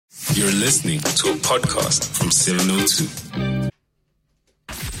You're listening to a podcast from 702.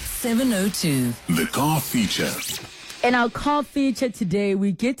 702. The Car Feature. In our car feature today,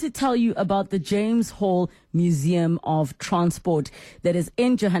 we get to tell you about the James Hall Museum of Transport that is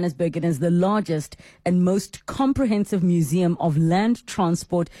in Johannesburg and is the largest and most comprehensive museum of land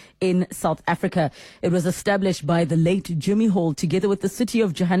transport in South Africa. It was established by the late Jimmy Hall together with the city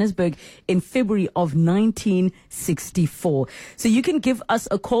of Johannesburg in February of 1964. So you can give us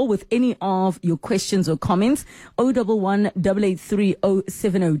a call with any of your questions or comments. 011 883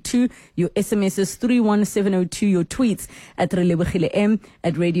 0702. Your SMS is 31702. Your tweets at Relebogile M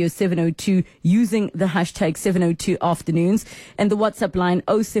at Radio 702 using the hashtag 702 afternoons, and the WhatsApp line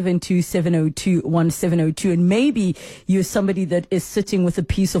 072 702 1702. And maybe you're somebody that is sitting with a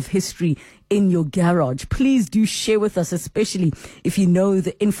piece of history in your garage. Please do share with us, especially if you know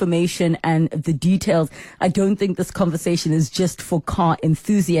the information and the details. I don't think this conversation is just for car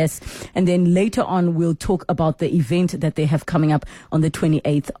enthusiasts. And then later on, we'll talk about the event that they have coming up on the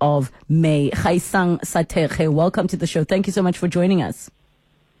 28th of May. Khaisang Satekhe, welcome to the show. Thank you so much for joining us.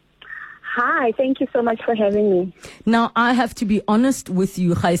 Hi, thank you so much for having me. Now, I have to be honest with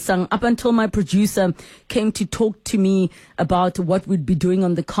you, Khaisang. Up until my producer came to talk to me about what we'd be doing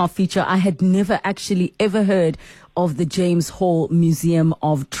on the car feature, I had never actually ever heard of the James Hall Museum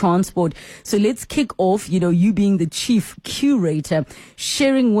of Transport. So let's kick off, you being the chief curator,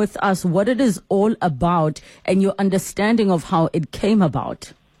 sharing with us what it is all about and your understanding of how it came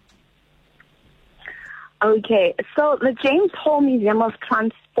about. Okay, so the James Hall Museum of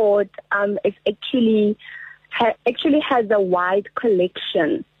Transport is actually has a wide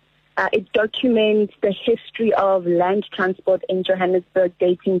collection. It documents the history of land transport in Johannesburg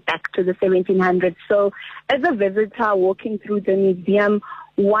dating back to the 1700s. So as a visitor walking through the museum,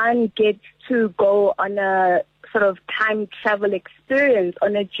 one gets to go on a sort of time travel experience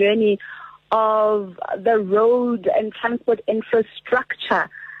on a journey of the road and transport infrastructure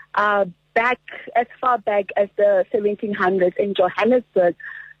back as far back as the 1700s in Johannesburg.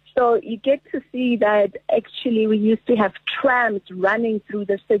 So you get to see that actually we used to have trams running through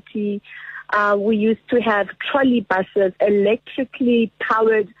the city. We used to have trolley buses, electrically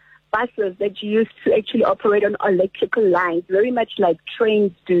powered buses that used to actually operate on electrical lines, very much like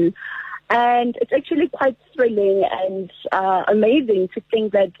trains do. And it's actually quite thrilling and amazing to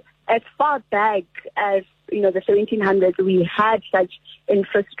think that as far back as the 1700s, we had such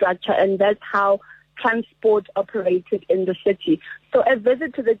infrastructure, and that's how transport operated in the city. So a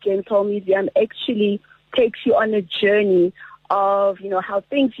visit to the James Hall Museum actually takes you on a journey of, how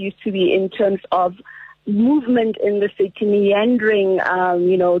things used to be in terms of movement in the city, meandering,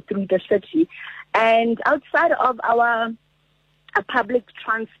 through the city. And outside of our public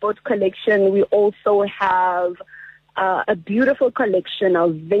transport collection, we also have a beautiful collection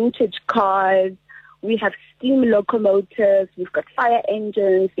of vintage cars. We have steam locomotives, we've got fire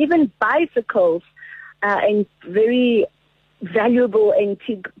engines, even bicycles, and very valuable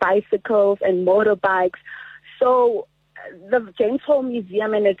antique bicycles and motorbikes. So the James Hall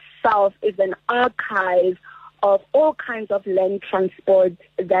Museum in itself is an archive of all kinds of land transport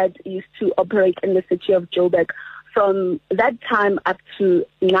that used to operate in the city of Joburg from that time up to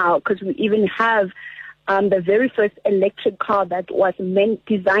now, because we even have the very first electric car that was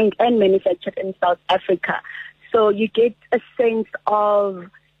designed and manufactured in South Africa. So you get a sense of,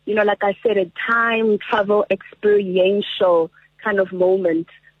 like I said, a time travel experiential kind of moment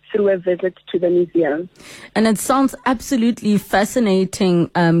through a visit to the museum. And it sounds absolutely fascinating,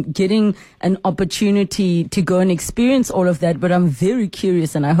 getting an opportunity to go and experience all of that. But I'm very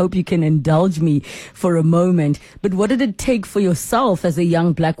curious, and I hope you can indulge me for a moment. But what did it take for yourself as a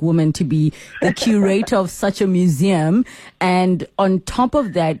young black woman to be the curator of such a museum? And on top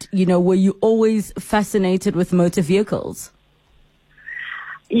of that, were you always fascinated with motor vehicles?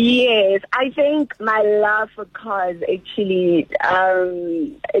 Yes, I think my love for cars actually,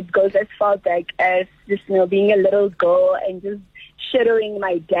 it goes as far back as just, being a little girl and just shadowing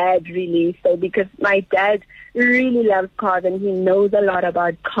my dad, really. So because my dad really loves cars and he knows a lot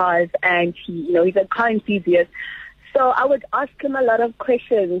about cars, and he's a car enthusiast. So I would ask him a lot of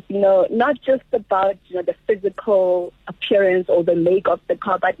questions, not just about, the physical appearance or the make of the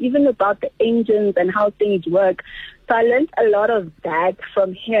car, but even about the engines and how things work. So I learned a lot of that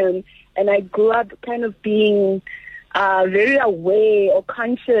from him, and I grew up kind of being very aware or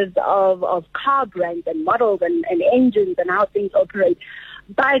conscious of car brands and models and engines and how things operate.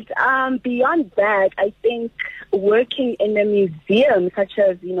 But beyond that, I think working in a museum such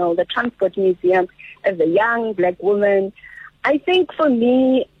as, the Transport Museum as a young black woman, I think for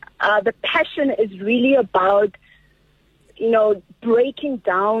me, the passion is really about, breaking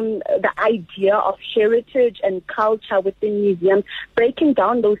down the idea of heritage and culture within museums, breaking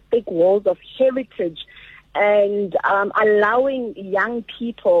down those big walls of heritage, and allowing young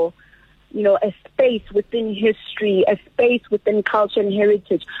people, a space within history, a space within culture and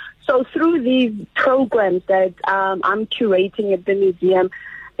heritage. So through these programs that I'm curating at the museum,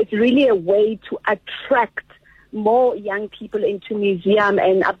 it's really a way to attract more young people into museum,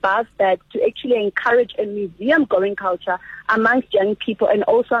 and above that, to actually encourage a museum-going culture amongst young people and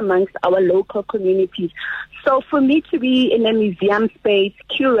also amongst our local communities. So for me to be in a museum space,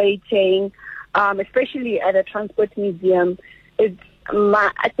 curating, especially at a transport museum,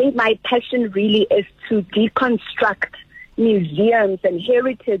 I think my passion really is to deconstruct museums and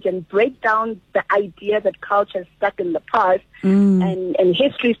heritage and break down the idea that culture is stuck in the past and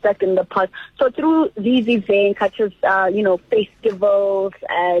history stuck in the past. So through these events, such as festivals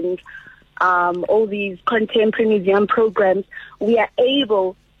and all these contemporary museum programs, we are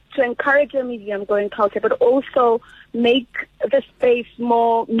able to encourage a museum-going culture, but also make the space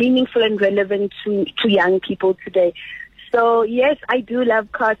more meaningful and relevant to young people today. So yes, I do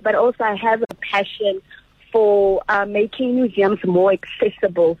love cars, but also I have a passion for making museums more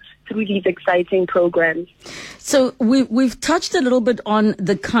accessible through these exciting programs. So we've touched a little bit on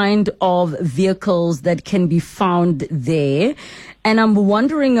the kind of vehicles that can be found there, and I'm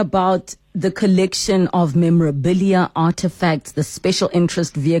wondering about the collection of memorabilia, artifacts, the special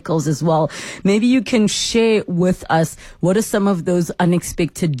interest vehicles as well. Maybe you can share with us what are some of those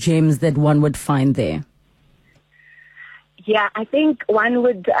unexpected gems that one would find there. Yeah, I think one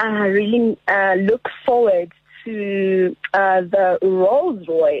would really look forward to the Rolls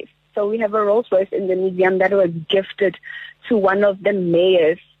Royce. So we have a Rolls Royce in the museum that was gifted to one of the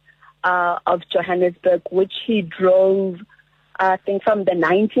mayors of Johannesburg, which he drove, I think, from the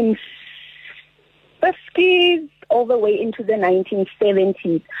 1950s all the way into the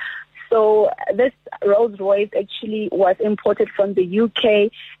 1970s. So this Rolls Royce actually was imported from the UK,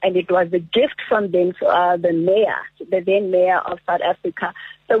 and it was a gift from them to the then mayor of South Africa.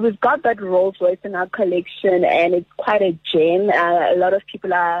 So we've got that Rolls Royce in our collection, and it's quite a gem. A lot of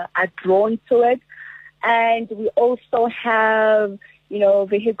people are drawn to it. And we also have,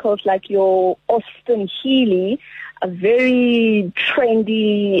 vehicles like your Austin Healey, a very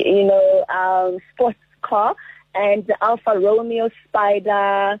trendy, sports car, and the Alfa Romeo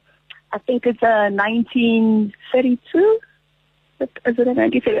Spider. I think it's a 1932. Is it a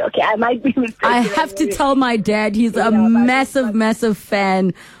 1932? Okay, I might be mistaken. I have to tell my dad he's a massive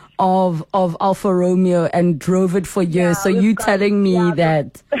fan of Alfa Romeo and drove it for years. So you telling me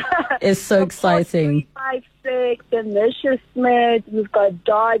that is so exciting. 356, the Messerschmitt, we've got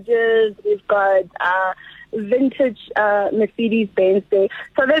Dodges, we've got vintage Mercedes-Benz there.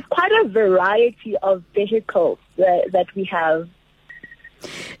 So there's quite a variety of vehicles that we have.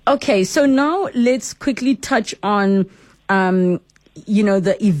 Okay, so now let's quickly touch on, the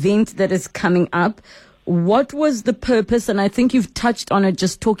event that is coming up. What was the purpose? And I think you've touched on it,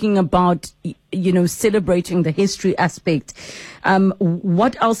 just talking about, celebrating the history aspect.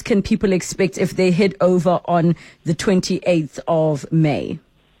 What else can people expect if they head over on the 28th of May?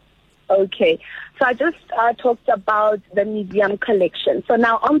 Okay, so I just talked about the museum collection. So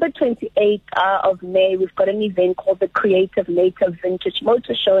now on the 28th of May, we've got an event called the Creative Native Vintage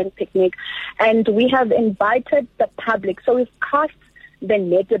Motor Show and Picnic, and we have invited the public. So we've cast the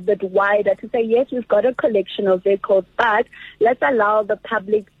net a bit wider to say, yes, we've got a collection of vehicles, but let's allow the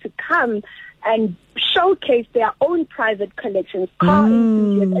public to come and showcase their own private collections, car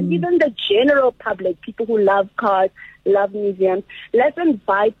enthusiasts, and even the general public, people who love cars, love museums. Let's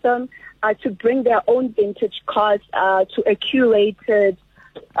invite them to bring their own vintage cars to a curated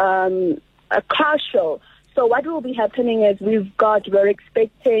a car show. So what will be happening is we're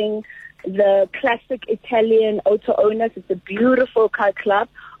expecting the classic Italian auto owners. It's a beautiful car club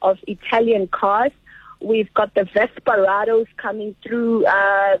of Italian cars. We've got the Vesperados coming through.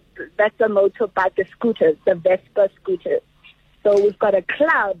 That's a motorbike, the scooters, the Vespa scooters. So we've got a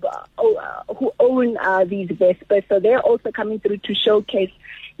club who own these Vespas. So they're also coming through to showcase,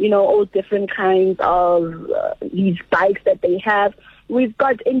 all different kinds of these bikes that they have. We've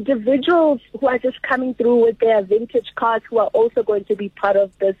got individuals who are just coming through with their vintage cars who are also going to be part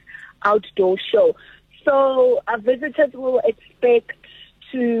of this outdoor show. So our visitors will expect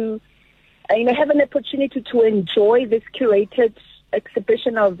to have an opportunity to enjoy this curated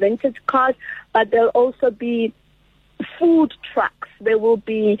exhibition of vintage cars, but there'll also be food trucks. There will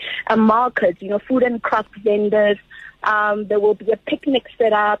be a market, food and craft vendors. There will be a picnic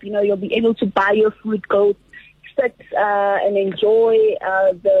set up. You'll be able to buy your food, go sit and enjoy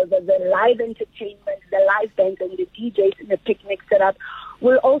the live entertainment, the live bands and the DJs in the picnic setup.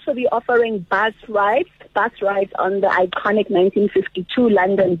 We'll also be offering bus rides on the iconic 1952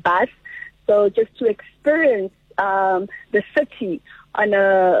 London bus. So just to experience the city on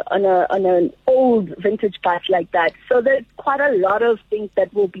an old vintage bus like that. So there's quite a lot of things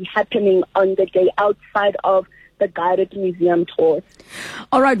that will be happening on the day outside of the guided museum tours.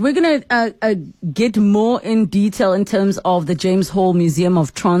 All right, we're going to get more in detail in terms of the James Hall Museum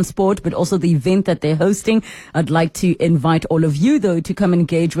of Transport, but also the event that they're hosting. I'd like to invite all of you, though, to come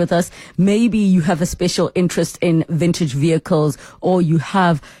engage with us. Maybe you have a special interest in vintage vehicles, or you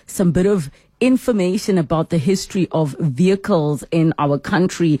have some bit of information about the history of vehicles in our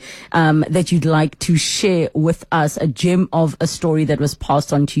country that you'd like to share with us, a gem of a story that was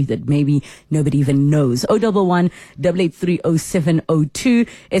passed on to you that maybe nobody even knows. 011-883-0702,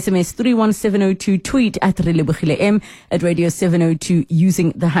 SMS 31702, tweet at Relebogile M, at Radio 702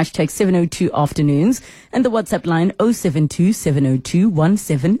 using the hashtag 702 afternoons, and the WhatsApp line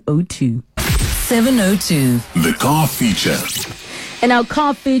 072-702-1702. 702. The car feature. In our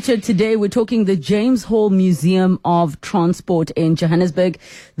car feature today, we're talking the James Hall Museum of Transport in Johannesburg,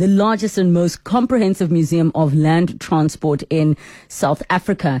 the largest and most comprehensive museum of land transport in South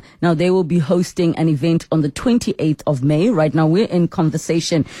Africa. Now, they will be hosting an event on the 28th of May. Right now, we're in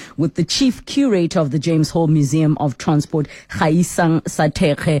conversation with the chief curator of the James Hall Museum of Transport, Kgaisang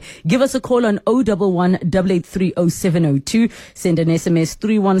Sathekge. Give us a call on 011-883-0702. Send an SMS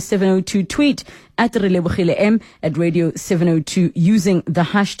 31702. Tweet at Relebogile M, at Radio 702 using the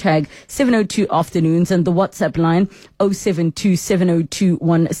hashtag 702 afternoons, and the WhatsApp line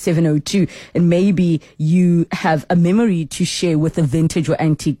 072-702-1702. And maybe you have a memory to share with a vintage or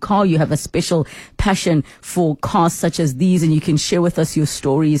antique car. You have a special passion for cars such as these, and you can share with us your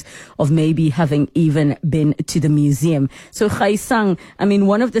stories of maybe having even been to the museum. So Kgaisang, I mean,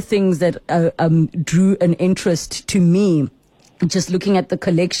 one of the things that drew an interest to me, just looking at the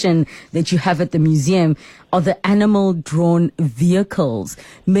collection that you have at the museum, are the animal-drawn vehicles.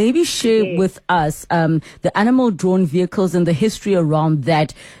 Maybe share with us the animal-drawn vehicles and the history around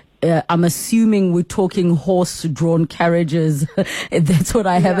that. I'm assuming we're talking horse-drawn carriages. That's what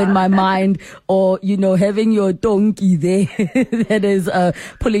I have in my mind. Or, you know, having your donkey there that is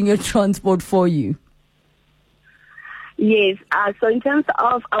pulling your transport for you. Yes. So in terms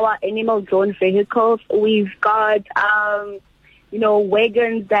of our animal-drawn vehicles, we've got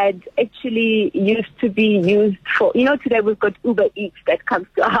wagons that actually used to be used for, today we've got Uber Eats that comes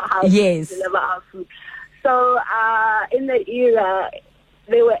to our house yes. to deliver our food. So in the era,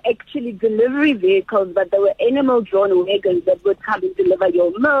 they were actually delivery vehicles, but they were animal-drawn wagons that would come and deliver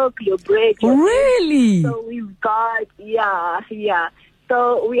your milk, your bread. Really? So we've got, yeah.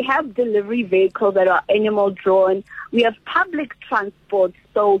 So we have delivery vehicles that are animal-drawn. We have public transport,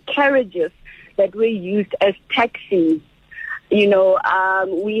 so carriages that were used as taxis.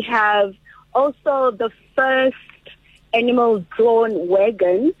 We have also the first animal-drawn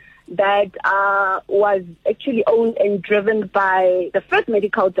wagon that was actually owned and driven by the first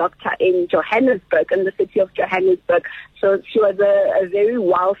medical doctor in Johannesburg, in the city of Johannesburg. So she was a very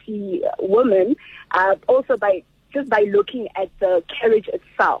wealthy woman. Also, by looking at the carriage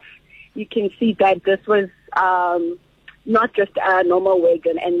itself, you can see that this was not just a normal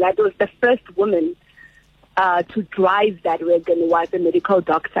wagon, and that was the first woman to drive that wagon was a medical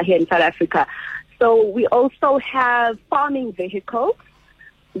doctor here in South Africa. So we also have farming vehicles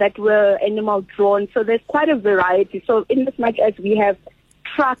that were animal drawn. So there's quite a variety. So in as much as we have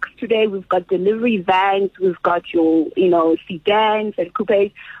trucks today, we've got delivery vans, we've got your, sedans and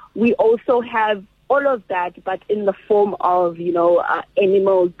coupes. We also have all of that, but in the form of,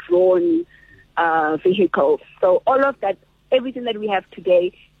 animal drawn vehicles. So all of that, everything that we have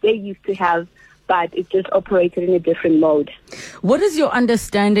today, they used to have, but it just operated in a different mode. What is your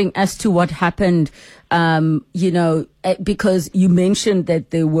understanding as to what happened, because you mentioned that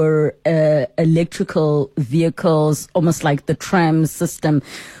there were electrical vehicles, almost like the tram system.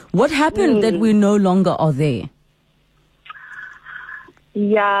 What happened that we no longer are there?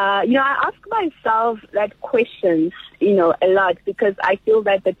 Yeah, I ask myself that question, a lot, because I feel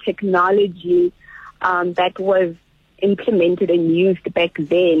that the technology that was implemented and used back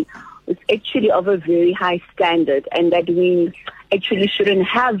then was actually of a very high standard, and that we actually shouldn't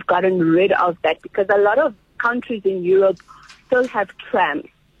have gotten rid of that, because a lot of countries in Europe still have trams.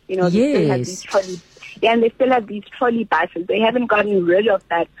 They still have these trolley, and they still have these trolley buses. They haven't gotten rid of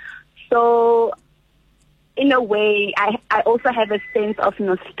that. So in a way, I also have a sense of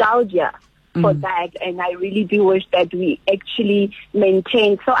nostalgia for that, and I really do wish that we actually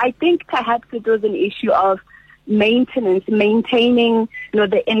maintain. So I think perhaps it was an issue of, maintenance, maintaining,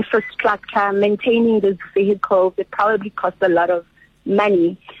 the infrastructure, maintaining those vehicles. It probably costs a lot of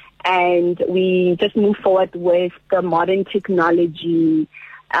money. And we just move forward with the modern technology,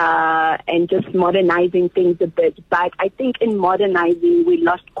 and just modernizing things a bit. But I think in modernizing, we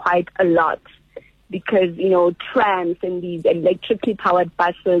lost quite a lot because, trams and these electrically powered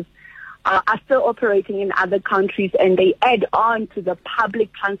buses are still operating in other countries, and they add on to the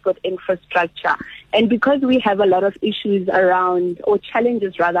public transport infrastructure. And because we have a lot of issues around, or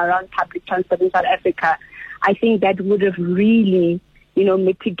challenges rather, around public transport in South Africa, I think that would have really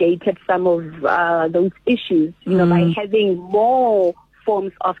mitigated some of those issues, by having more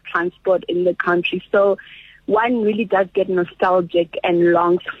forms of transport in the country. So one really does get nostalgic and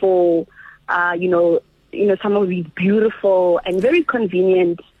longs for, some of these beautiful and very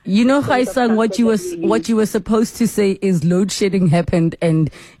convenient. Khaisang, what you were supposed to say is load shedding happened, and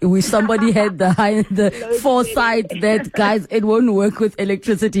somebody had the foresight that, guys, it won't work with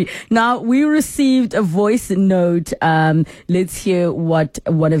electricity. Now, we received a voice note. Let's hear what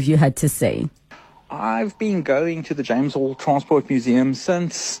one of you had to say. I've been going to the James Hall Transport Museum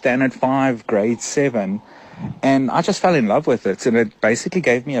since Standard 5, Grade 7, and I just fell in love with it, and it basically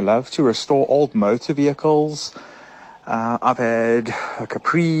gave me a love to restore old motor vehicles. I've had a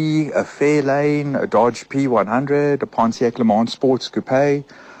Capri, a Fairlane, a Dodge P100, a Pontiac Le Mans Sports Coupe.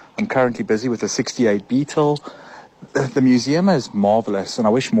 I'm currently busy with a 68 Beetle. The museum is marvelous, and I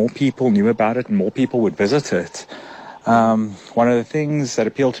wish more people knew about it and more people would visit it. One of the things that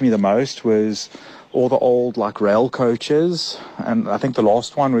appealed to me the most was all the old rail coaches, and I think the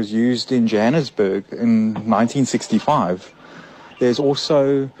last one was used in Johannesburg in 1965. There's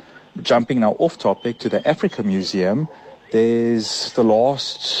also, jumping now off topic, to the Africa Museum, there's the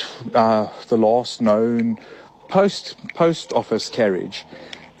last known post office carriage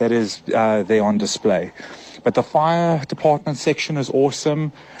that is there on display. But the fire department section is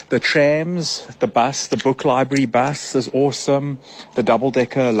awesome. The trams, the bus, the book library bus is awesome. The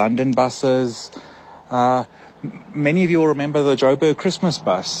double-decker London buses. Many of you will remember the Joburg Christmas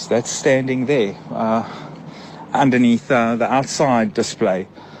bus that's standing there underneath the outside display.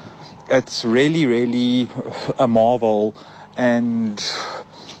 It's really, really a marvel. And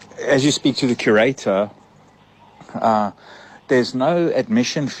as you speak to the curator, there's no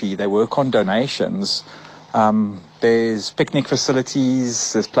admission fee. They work on donations. There's picnic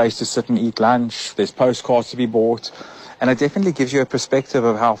facilities, there's place to sit and eat lunch, there's postcards to be bought, and it definitely gives you a perspective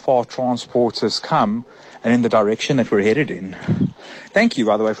of how far transport has come and in the direction that we're headed in. Thank you,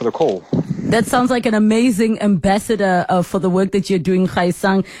 by the way, for the call. That sounds like an amazing ambassador for the work that you're doing,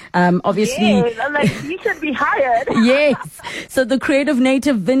 Khaisang. Obviously, yes, you should be hired. Yes. So the Creative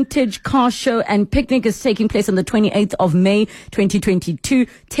Native Vintage Car Show and Picnic is taking place on the 28th of May, 2022,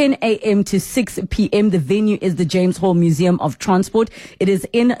 10 a.m. to 6 p.m. The venue is the James Hall Museum of Transport. It is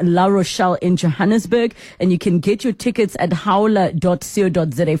in La Rochelle in Johannesburg, and you can get your tickets at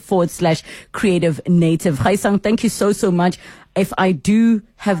howler.co.za/creative native. Khaisang, thank you so much. If I do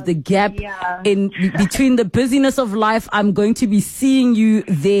have the gap in between the busyness of life, I'm going to be seeing you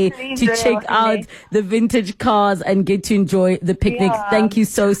there to check out the vintage cars and get to enjoy the picnic. Thank you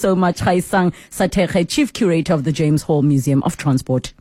so much, Khaisang Satekhe, Chief Curator of the James Hall Museum of Transport.